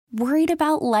Worried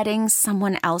about letting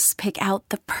someone else pick out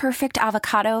the perfect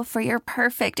avocado for your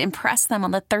perfect impress them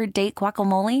on the third date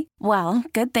guacamole? Well,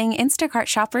 good thing Instacart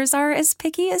shoppers are as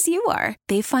picky as you are.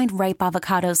 They find ripe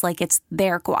avocados like it's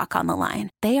their guac on the line.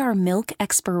 They are milk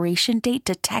expiration date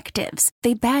detectives.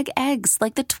 They bag eggs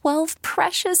like the 12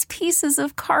 precious pieces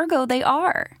of cargo they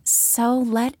are. So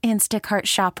let Instacart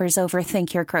shoppers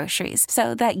overthink your groceries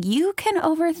so that you can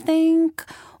overthink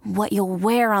what you'll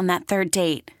wear on that third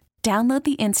date. Download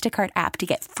the Instacart app to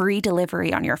get free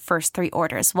delivery on your first 3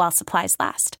 orders while supplies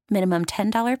last. Minimum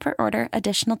 $10 per order.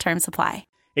 Additional terms apply.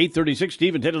 8:36,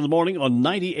 Steve and Ted in the morning on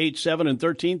 98.7 and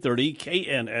 1330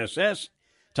 KNSS.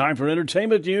 Time for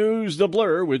entertainment news, The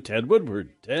Blur with Ted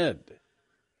Woodward. Ted.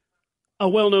 A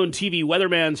well-known TV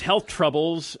weatherman's health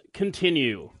troubles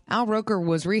continue. Al Roker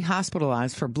was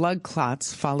rehospitalized for blood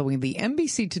clots following the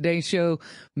NBC Today show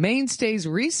Mainstay's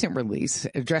recent release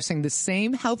addressing the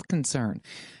same health concern.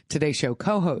 Today Show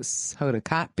co-hosts Hoda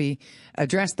Kotb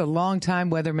addressed the longtime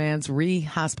weatherman's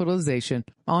rehospitalization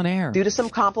on air. Due to some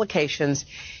complications,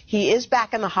 he is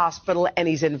back in the hospital and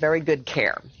he's in very good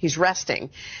care. He's resting,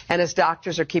 and his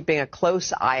doctors are keeping a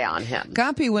close eye on him.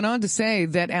 Kotb went on to say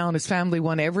that Al and his family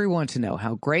want everyone to know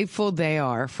how grateful they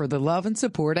are for the love and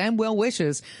support and well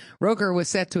wishes. Roker was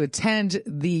set to attend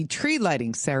the tree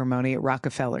lighting ceremony at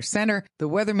Rockefeller Center. The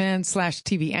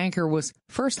weatherman/TV anchor was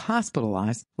first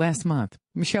hospitalized last month.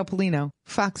 Michelle Polino,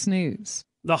 Fox News.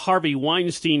 The Harvey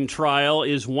Weinstein trial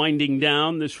is winding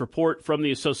down. This report from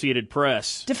the Associated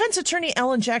Press. Defense attorney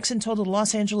Alan Jackson told a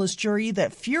Los Angeles jury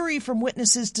that fury from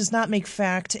witnesses does not make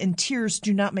fact and tears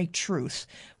do not make truth.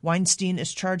 Weinstein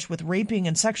is charged with raping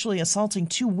and sexually assaulting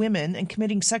 2 women and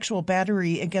committing sexual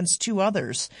battery against 2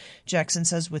 others. Jackson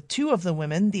says with 2 of the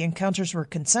women, the encounters were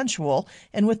consensual,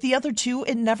 and with the other 2,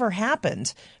 it never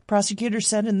happened. Prosecutors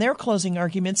said in their closing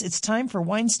arguments, it's time for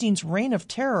Weinstein's reign of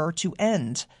terror to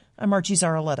end. I'm Archie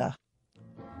Zaraletta.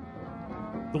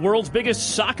 The world's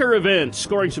biggest soccer event,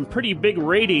 scoring some pretty big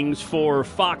ratings for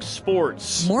Fox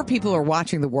Sports. More people are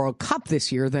watching the World Cup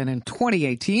this year than in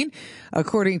 2018.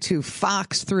 According to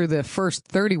Fox, through the first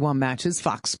 31 matches,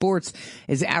 Fox Sports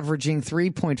is averaging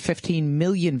 3.15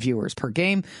 million viewers per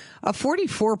game, a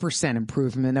 44%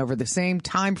 improvement over the same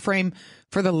time frame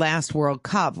for the last World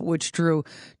Cup, which drew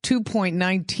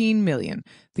 2.19 million.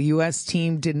 The U.S.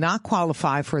 team did not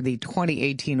qualify for the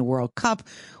 2018 World Cup,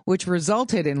 which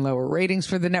resulted in lower ratings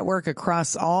for the network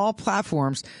across all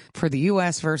platforms. For the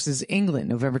U.S. versus England,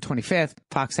 November 25th,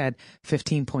 Fox had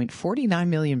 15.49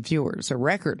 million viewers, a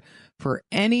record for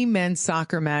any men's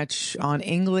soccer match on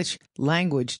English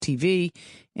language TV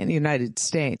in the United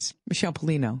States. Michelle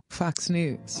Polino, Fox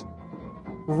News.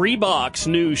 Reebok's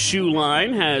new shoe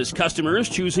line has customers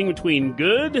choosing between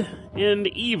good and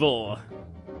evil.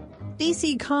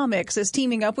 DC Comics is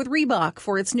teaming up with Reebok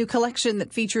for its new collection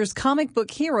that features comic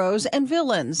book heroes and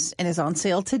villains and is on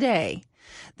sale today.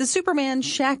 The Superman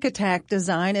Shaq Attack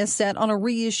design is set on a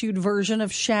reissued version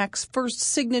of Shaq's first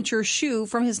signature shoe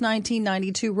from his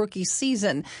 1992 rookie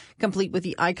season, complete with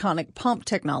the iconic pump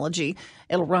technology.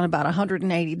 It'll run about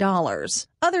 $180.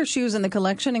 Other shoes in the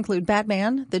collection include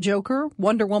Batman, the Joker,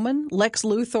 Wonder Woman, Lex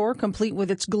Luthor, complete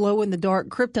with its glow-in-the-dark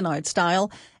kryptonite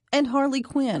style, and Harley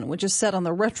Quinn, which is set on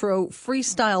the retro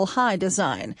freestyle high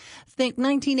design. Think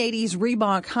 1980s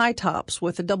Reebok high tops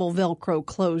with a double Velcro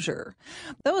closure.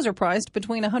 Those are priced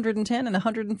between $110 and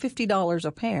 $150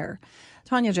 a pair.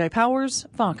 Tanya J. Powers,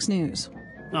 Fox News.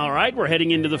 All right, we're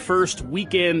heading into the first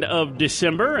weekend of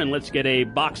December, and let's get a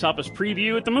box office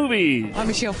preview at the movies. I'm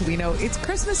Michelle Polino. It's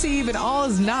Christmas Eve, and all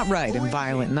is not right in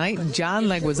Violent Night. John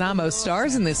Leguizamo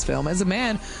stars in this film as a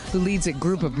man who leads a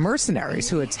group of mercenaries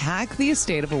who attack the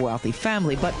estate of a wealthy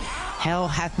family. But hell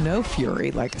hath no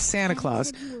fury like a Santa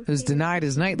Claus who's denied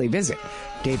his nightly visit.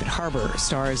 David Harbour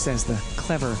stars as the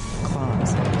clever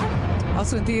Claus.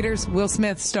 Also in theaters, Will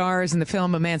Smith stars in the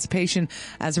film Emancipation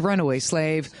as a runaway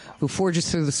slave who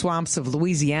forges through the swamps of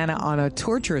Louisiana on a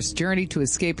torturous journey to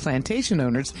escape plantation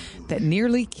owners that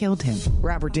nearly killed him.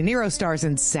 Robert De Niro stars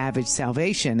in Savage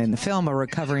Salvation. In the film, a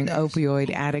recovering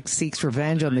opioid addict seeks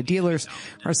revenge on the dealers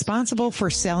responsible for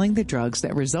selling the drugs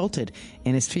that resulted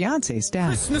in his fiance's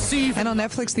death. And on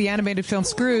Netflix, the animated film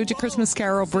Scrooge, A Christmas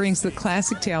Carol, brings the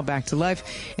classic tale back to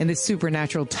life in this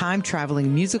supernatural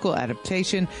time-traveling musical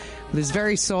adaptation. With his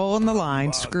very soul on the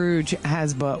line, Scrooge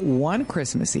has but one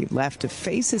Christmas Eve left to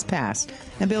face his past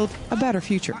and build a better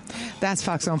future. That's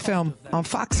Fox on Film on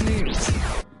Fox News.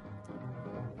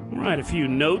 All right, a few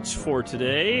notes for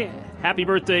today. Happy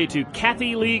birthday to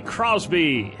Kathy Lee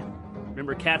Crosby.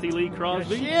 Remember Kathy Lee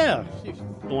Crosby? Yeah.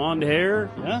 Blonde hair.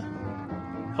 Yeah.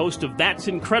 Host of That's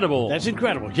Incredible. That's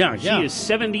incredible. Yeah. She is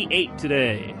 78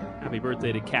 today. Happy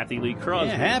birthday to Kathy Lee Crosby.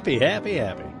 Yeah, happy.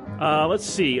 Let's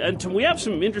see. And we have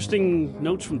some interesting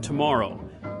notes from tomorrow.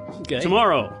 Okay.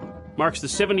 Tomorrow marks the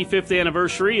 75th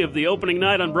anniversary of the opening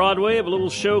night on Broadway of a little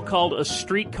show called A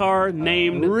Streetcar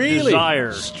Named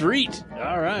Desire. Street.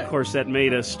 All right. Of course, that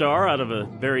made a star out of a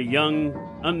very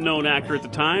young, unknown actor at the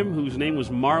time whose name was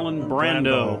Marlon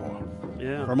Brando.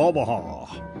 Yeah. From Omaha.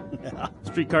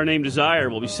 Streetcar Named Desire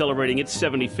will be celebrating its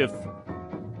 75th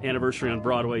anniversary on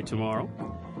Broadway tomorrow.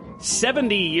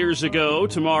 70 years ago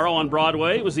tomorrow on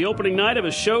Broadway was the opening night of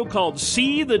a show called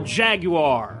See the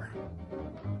Jaguar.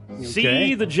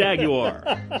 See the Jaguar.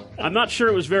 I'm not sure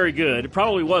it was very good. It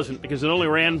probably wasn't because it only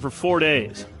ran for 4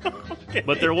 days. Okay.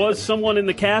 But there was someone in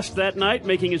the cast that night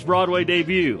making his Broadway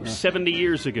debut 70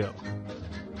 years ago.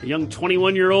 A young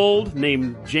 21-year-old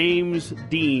named James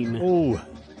Dean. Oh,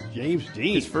 James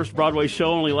Dean. His first Broadway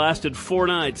show only lasted 4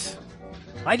 nights.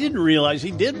 I didn't realize he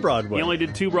did Broadway. He only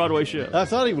did 2 Broadway shows. I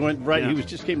thought he went right. Yeah. He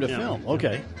just came to film.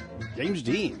 Okay. James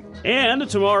Dean. And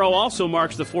tomorrow also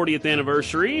marks the 40th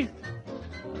anniversary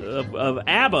of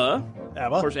ABBA.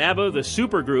 Of course, ABBA, the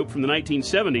supergroup from the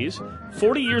 1970s.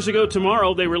 40 years ago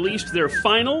tomorrow, they released their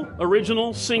final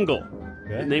original single.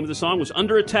 Okay. The name of the song was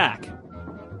Under Attack.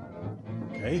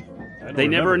 Okay. They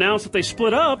never announced that they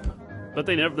split up, but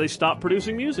they stopped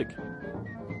producing music.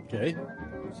 Okay.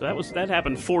 So that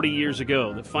happened 40 years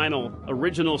ago. The final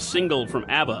original single from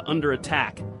ABBA, Under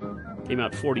Attack, came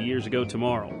out 40 years ago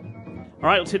tomorrow. All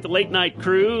right, let's hit the late night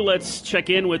crew. Let's check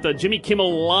in with Jimmy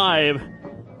Kimmel Live.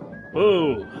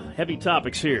 Whoa, heavy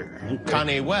topics here.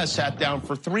 Kanye West sat down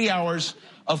for 3 hours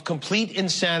of complete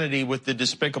insanity with the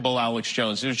despicable Alex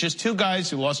Jones. It was just 2 guys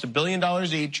who lost $1 billion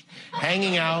each,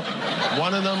 hanging out,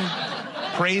 one of them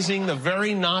praising the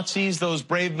very Nazis those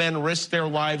brave men risked their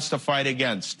lives to fight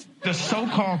against. The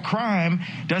so-called crime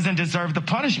doesn't deserve the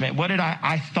punishment. What did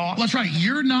I thought? Well, that's right.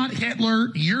 You're not Hitler.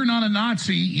 You're not a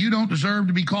Nazi. You don't deserve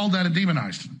to be called that and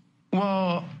demonized.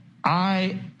 Well,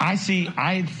 I see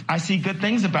good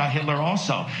things about Hitler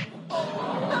also.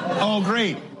 Oh,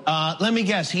 great. Let me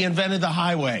guess. He invented the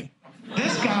highway.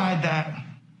 This guy that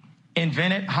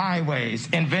invented highways,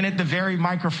 invented the very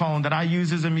microphone that I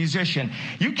use as a musician.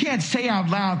 You can't say out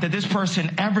loud that this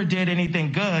person ever did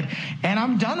anything good, and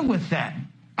I'm done with that.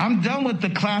 I'm done with the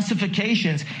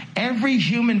classifications. Every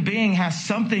human being has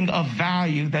something of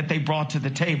value that they brought to the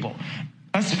table,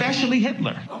 especially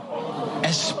Hitler.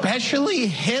 Especially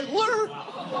Hitler?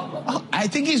 I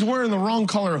think he's wearing the wrong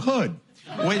color hood,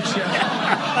 which...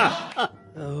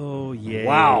 Oh, yeah.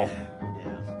 Wow.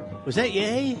 Yeah. Was that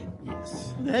Ye?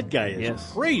 Yes. That guy is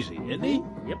crazy, isn't he?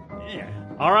 Yep. Yeah.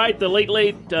 All right, the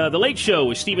Late Show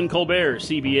with Stephen Colbert,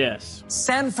 CBS.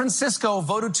 San Francisco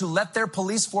voted to let their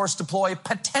police force deploy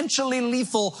potentially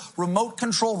lethal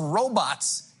remote-controlled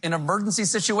robots in emergency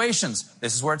situations.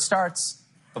 This is where it starts.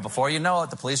 But before you know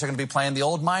it, the police are going to be playing the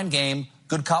old mind game,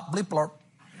 good cop, bleep, blurp.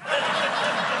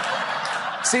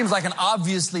 Seems like an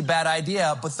obviously bad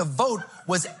idea, but the vote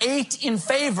was 8 in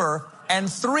favor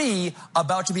and 3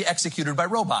 about to be executed by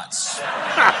robots.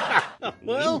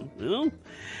 Well.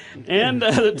 And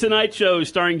The Tonight Show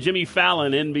starring Jimmy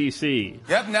Fallon, NBC.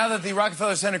 Yep, now that the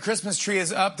Rockefeller Center Christmas tree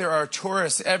is up, there are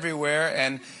tourists everywhere,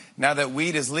 and now that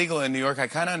weed is legal in New York, I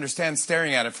kind of understand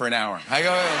staring at it for an hour. I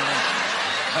go...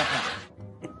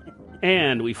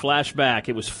 And we flash back.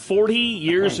 It was 40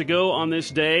 years ago on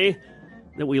this day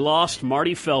that we lost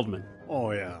Marty Feldman.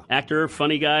 Oh, yeah. Actor,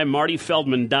 funny guy, Marty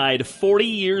Feldman died 40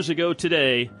 years ago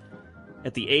today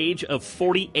at the age of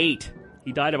 48.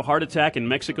 He died of a heart attack in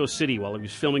Mexico City while he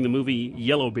was filming the movie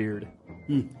Yellowbeard.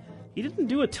 He didn't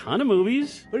do a ton of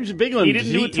movies. But he was big on He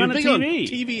didn't do a ton of TV.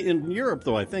 TV in Europe,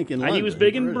 though, I think, in London. He was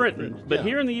big in Britain. But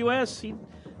here in the U.S., he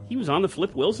was on the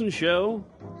Flip Wilson Show.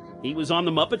 He was on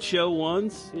the Muppet Show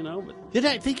once, you know.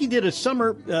 I think he did a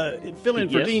summer fill-in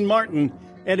for Dean Martin,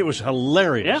 and it was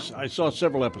hilarious. Yeah. I saw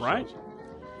several episodes. Right.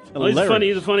 Well,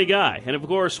 he's a funny guy. And, of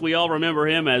course, we all remember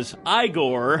him as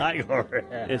Igor.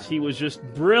 As he was just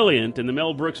brilliant in the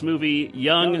Mel Brooks movie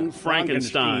Young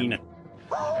Frankenstein.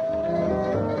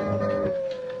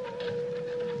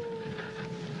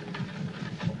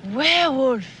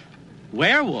 Werewolf.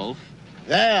 Werewolf?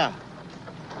 There.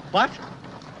 What?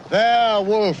 There,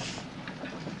 wolf.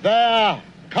 There,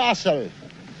 castle.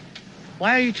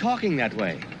 Why are you talking that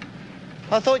way?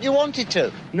 I thought you wanted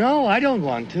to. No, I don't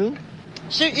want to.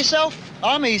 Suit yourself.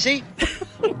 I'm easy.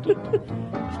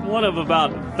 One of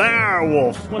about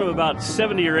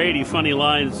 70 or 80 funny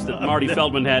lines that Marty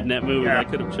Feldman had in that movie I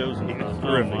could have chosen.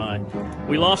 Oh, my.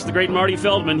 We lost the great Marty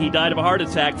Feldman. He died of a heart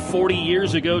attack 40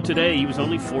 years ago today. He was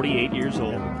only 48 years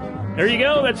old. There you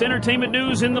go. That's Entertainment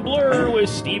News in the Blur with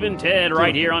Steve and Ted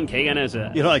right here on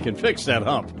KNSS. You know, I can fix that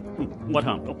hump. What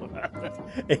hump?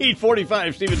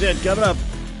 8:45, Steve and Ted coming up.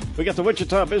 We got the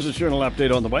Wichita Business Journal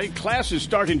update on the way. Classes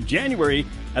start in January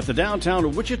at the downtown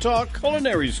Wichita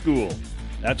Culinary School.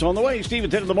 That's on the way. Steve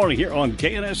and Ted in the morning here on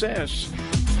KNSS.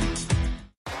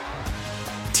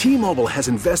 T-Mobile has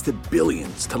invested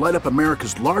billions to light up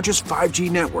America's largest 5G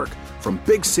network, from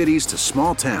big cities to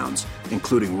small towns,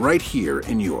 including right here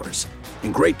in yours.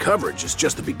 And great coverage is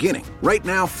just the beginning. Right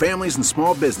now, families and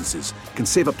small businesses can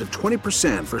save up to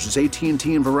 20% versus AT&T and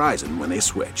Verizon when they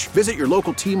switch. Visit your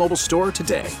local T-Mobile store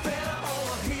today.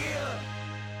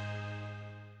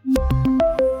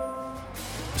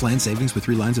 Plan savings with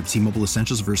 3 lines of T-Mobile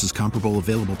Essentials versus comparable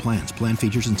available plans. Plan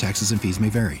features and taxes and fees may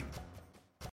vary.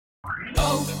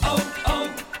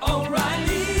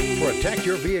 Protect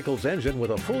your vehicle's engine with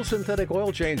a full synthetic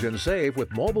oil change and save with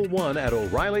Mobil 1 at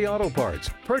O'Reilly Auto Parts.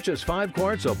 Purchase 5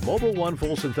 quarts of Mobil 1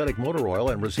 full synthetic motor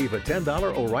oil and receive a $10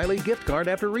 O'Reilly gift card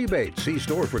after rebate. See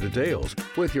store for details.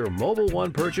 With your Mobil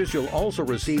 1 purchase, you'll also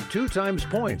receive 2 times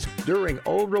points during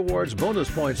O Rewards Bonus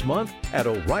Points Month at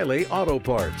O'Reilly Auto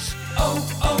Parts.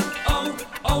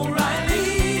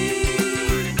 O'Reilly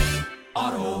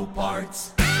Auto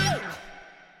Parts.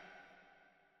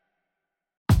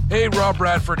 Hey, Rob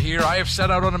Bradford here. I have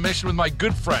set out on a mission with my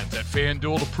good friends at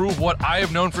FanDuel to prove what I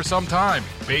have known for some time.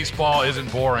 Baseball isn't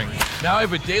boring. Now I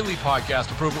have a daily podcast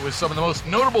to prove it with some of the most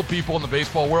notable people in the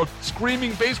baseball world,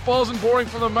 screaming baseball isn't boring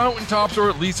from the mountaintops, or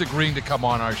at least agreeing to come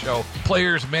on our show.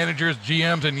 Players, managers,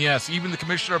 GMs, and yes, even the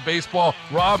commissioner of baseball,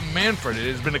 Rob Manfred.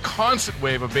 It has been a constant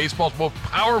wave of baseball's most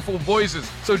powerful voices.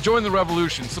 So join the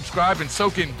revolution. Subscribe and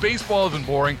soak in Baseball Isn't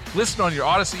Boring. Listen on your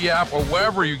Odyssey app or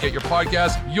wherever you get your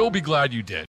podcasts. You'll be glad you did.